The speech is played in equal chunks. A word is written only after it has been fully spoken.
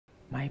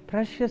My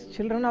precious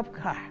children of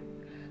God,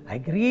 I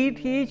greet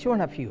each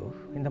one of you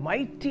in the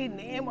mighty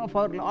name of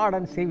our Lord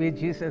and Savior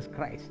Jesus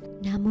Christ.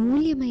 నా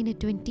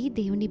మూల్యమైనటువంటి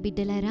దేవుని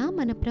బిడ్డలారా,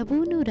 మన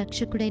ప్రభువును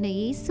రక్షకుడైన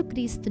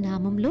యేసుక్రీస్తు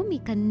నామములో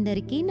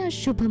మీకందరికీ నా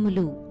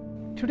శుభములు.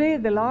 Today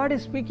the Lord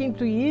is speaking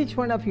to each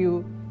one of you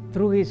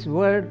through his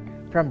word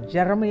from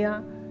Jeremiah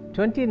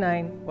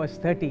 29 verse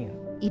 13.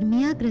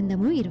 ఇర్మియా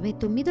గ్రంథము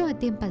 29వ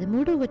అధ్యాయం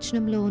 13వ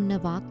వచనంలో ఉన్న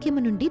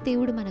వాక్యము నుండి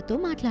దేవుడు మనతో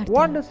What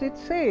మాట్లాడుతున్నాడు. does it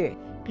say?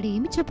 ఇక్కడ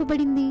ఏమి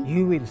చెప్పబడింది?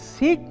 You will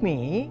seek me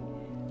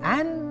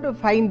and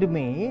find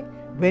me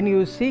when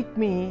you seek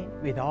me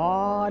with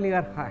all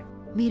your heart.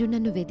 మీరు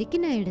నన్ను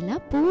వెదికిన ఎడల,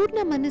 పూర్ణ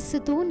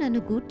మనస్సుతో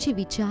నన్ను గూర్చి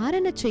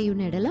విచారణ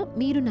చేయున ఎడల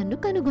మీరు నన్ను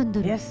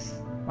కనుగొందురు. Yes,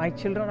 my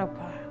children of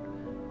God,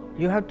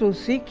 you have to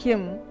seek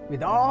him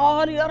with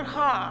all your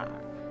heart.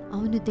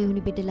 అవును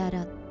దేవుని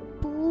బిడ్డలారా,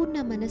 పూర్ణ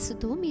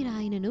మనస్సుతో మీరు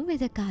ఆయనను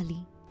వెదకాలి.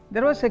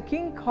 There was a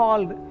king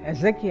called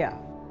Hezekiah.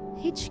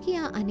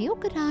 హిజ్కియా అనే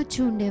ఒక రాజు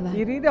ఉండేవాడు.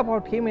 We read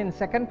about him in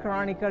 2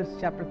 Chronicles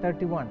chapter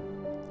 31.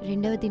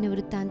 రెండవ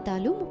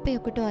దినవృత్తాంతాలు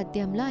 31వ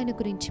అధ్యాయంలో ఆయన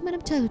గురించి మనం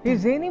చదువుతాం.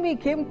 His enemy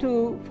came to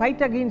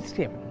fight against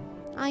him.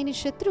 ఆయన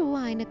శత్రువు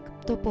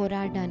ఆయనతో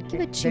పోరాడడానికి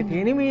That వచ్చింది.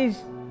 enemy's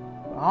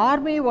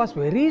army was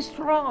very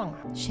strong.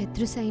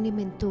 శత్రు సైన్యం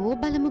ఎంతో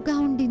బలముగా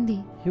ఉండింది.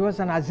 He was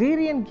an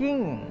Assyrian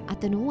king.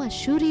 అతను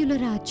అష్షూరియుల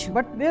రాజు.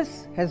 But this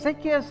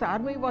Hezekiah's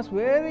army was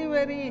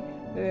very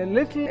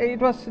little.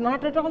 It was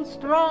not at all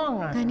strong.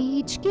 కానీ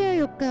హిజ్కియా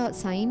యొక్క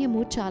సైన్యము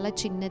చాలా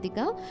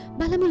చిన్నదిగా,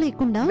 బలము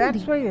లేకుండా ఉంది.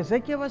 That's why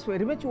Hezekiah was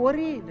very much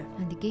worried.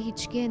 అందుకే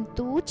హిజ్కియా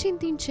ఎంతో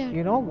చింతించాడు.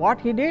 You know what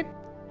he did?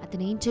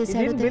 అతను ఏం He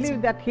చేశాడో didn't తెలుసా? believe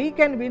that he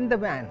can win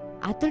the man.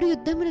 అతడు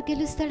యుద్ధమును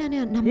గెలుస్తాడని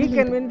He can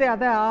నమ్మలేదు. win the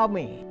other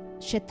army.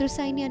 శత్రు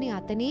సైన్యాన్ని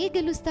అతనే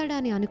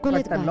గెలుస్తాడని But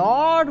అనుకోలేదు. the కానీ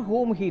Lord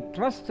whom he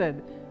trusted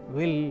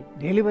will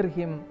deliver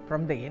him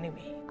from the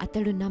enemy.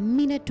 అతడు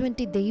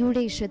నమ్మినటువంటి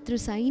దేవుడే శత్రు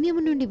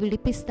సైన్యము నుండి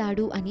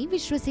విడిపిస్తాడు అని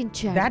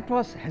విశ్వసించాడు. That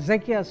was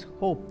Hezekiah's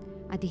hope.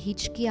 అది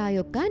హిజ్కియా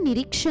యొక్క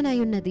నిరీక్షణ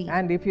అయి ఉన్నది.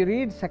 And if you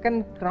read 2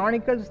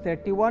 Chronicles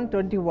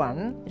 31:21,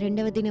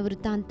 రెండవ దిన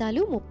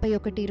వృత్తాంతాలు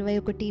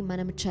 31:21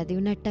 మనం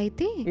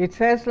చదివినట్టయితే it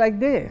says like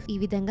this. ఈ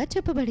విధంగా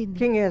చెప్పబడింది.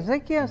 King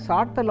Hezekiah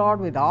sought the Lord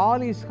with all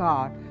his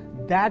heart.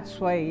 That's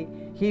why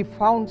he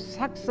found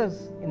success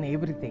in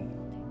everything.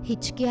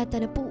 హిజ్కియా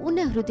తన పూర్ణ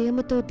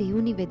హృదయముతో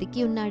దేవుని వెదికి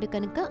ఉన్నాడు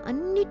కనుక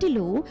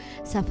అన్నిటిలో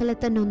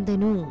సఫలత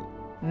నొందెను.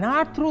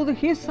 Not through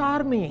his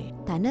army.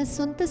 తన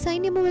సొంత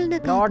సైన్యము వలన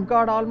కాదు. Lord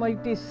God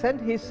Almighty sent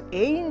his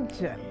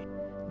angel.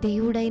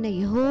 దేవుడైన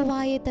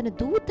యెహోవాయే తన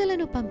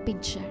దూతలను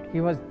పంపించాడు.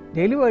 He was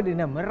delivered in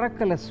a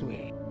miraculous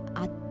way.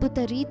 అద్భుత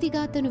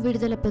రీతిగా అతను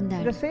విడుదల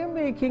పొందాడు. The same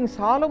way King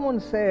Solomon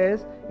says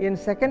in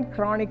 2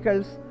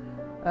 Chronicles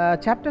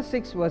chapter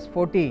 6 verse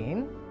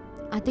 14.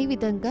 అదే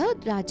విధంగా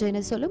రాజైన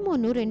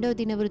సొలొమోను రెండవ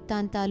దిన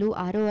వృత్తాంతాలు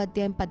 6వ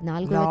అధ్యాయం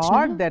 14వ Lord,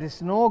 వచనం, there is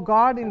no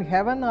God in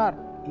heaven or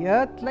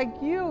earth like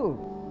you.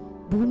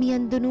 భూమి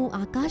అందును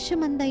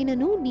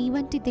ఆకాశమందైనను నీ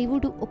వంటి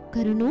దేవుడు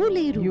ఒక్కరునూ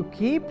లేరు. You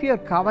keep your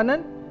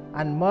covenant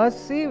and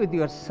mercy with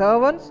your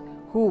servants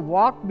who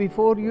walk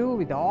before you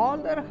with all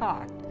their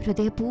heart.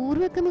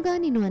 హృదయపూర్వకముగా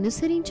నిన్ను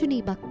అనుసరించు నీ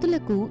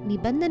భక్తులకు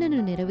నిబంధనను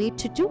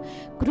నెరవేర్చుచు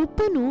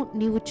కృపను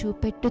నీవు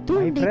చూపెట్టుతూ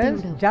My ఉండే friends,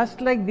 దేవుడు. just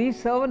like these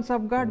servants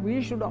of God, we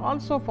should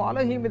also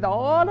follow him with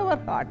all our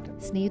heart.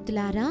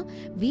 స్నేహితులారా,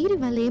 వీరి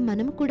వలె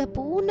మనం కూడా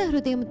పూర్ణ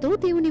హృదయంతో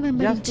దేవుని Just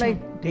వెంబడించాలి.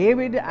 like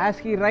David, as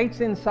he writes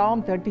in Psalm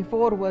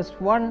 34 verse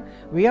 1,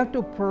 we have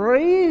to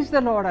praise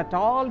the Lord at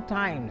all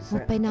times.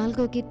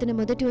 34వ కీర్తన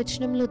మొదటి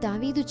వచనంలో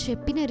దావీదు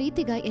చెప్పిన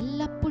రీతిగా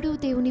ఎల్లప్పుడూ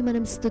దేవుని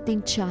మనం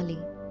స్తుతించాలి.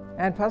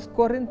 And 1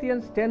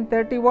 Corinthians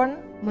 10:31,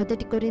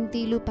 మొదటి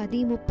కొరింథీలు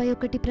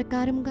 10:31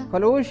 ప్రకారంగా,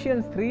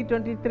 Colossians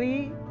 3:23,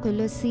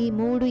 కొలొస్సీ in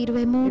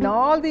 3:23,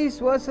 all these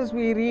verses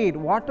we read,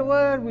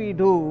 whatever we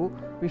do,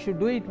 we should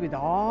do it with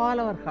all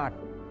our heart.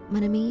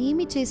 మనం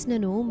ఏమి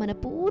చేసినను మన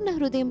పూర్ణ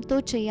హృదయంతో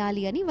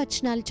చేయాలి అని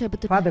వచనాలు For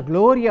చెబుతున్నాయి. the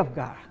glory of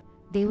God.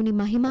 దేవుని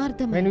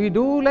మహిమార్థం. When we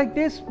do like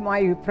this,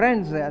 my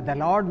friends, the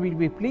Lord will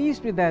be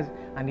pleased with us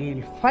and he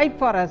will fight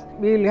for us.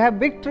 We will have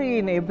victory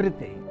in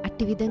everything.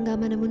 అట్టి విధంగా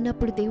మనం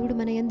ఉన్నప్పుడు దేవుడు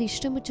మన యందు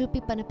ఇష్టము చూపి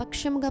మన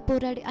పక్షంగా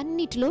పోరాడి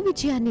అన్నిటిలో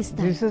విజయాన్ని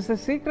ఇస్తాడు. This is the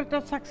secret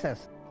of success.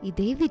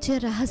 ఇదే విజయ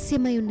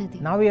రహస్యమై ఉన్నది.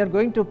 Now we are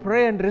going to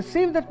pray and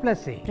receive that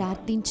blessing.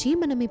 ప్రార్థించి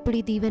మనం ఇప్పుడు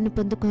ఈ దీవెనను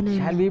పొందుకోవాలి.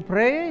 Shall we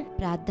pray?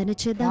 ప్రార్థన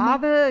చేద్దాం.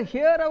 Father,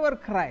 hear our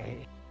cry.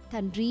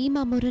 తండ్రి,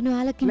 మా మొరను Let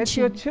ఆలకించు.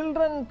 your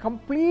children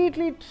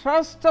completely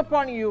trust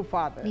upon you,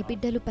 Father. నీ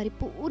బిడ్డలు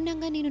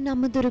పరిపూర్ణంగా నిన్ను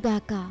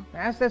నమ్ముదురుగాక.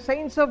 As the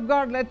saints of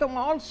God, let them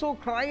also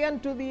cry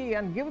unto thee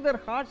and give their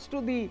hearts to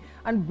thee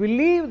and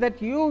believe that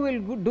you will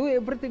do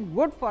everything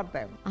good for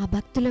them. ఆ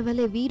భక్తుల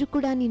వలె వీరు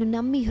కూడా నిన్ను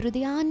నమ్మి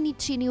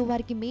హృదయాన్నిచ్చి నీవు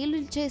వారికి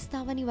మేలు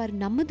చేస్తావని వారు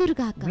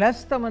నమ్ముదురుగాక.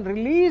 Bless them and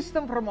release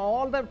them from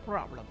all their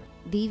problems.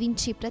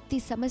 దీవించి ప్రతి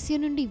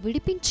సమస్య నుండి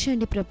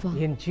విడిపించండి ప్రభువా.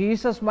 In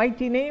Jesus'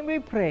 mighty name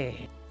we pray.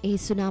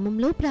 యేసు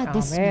నామములో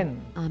ప్రార్థిస్తున్నాం.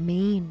 Amen.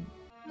 ఆమేన్.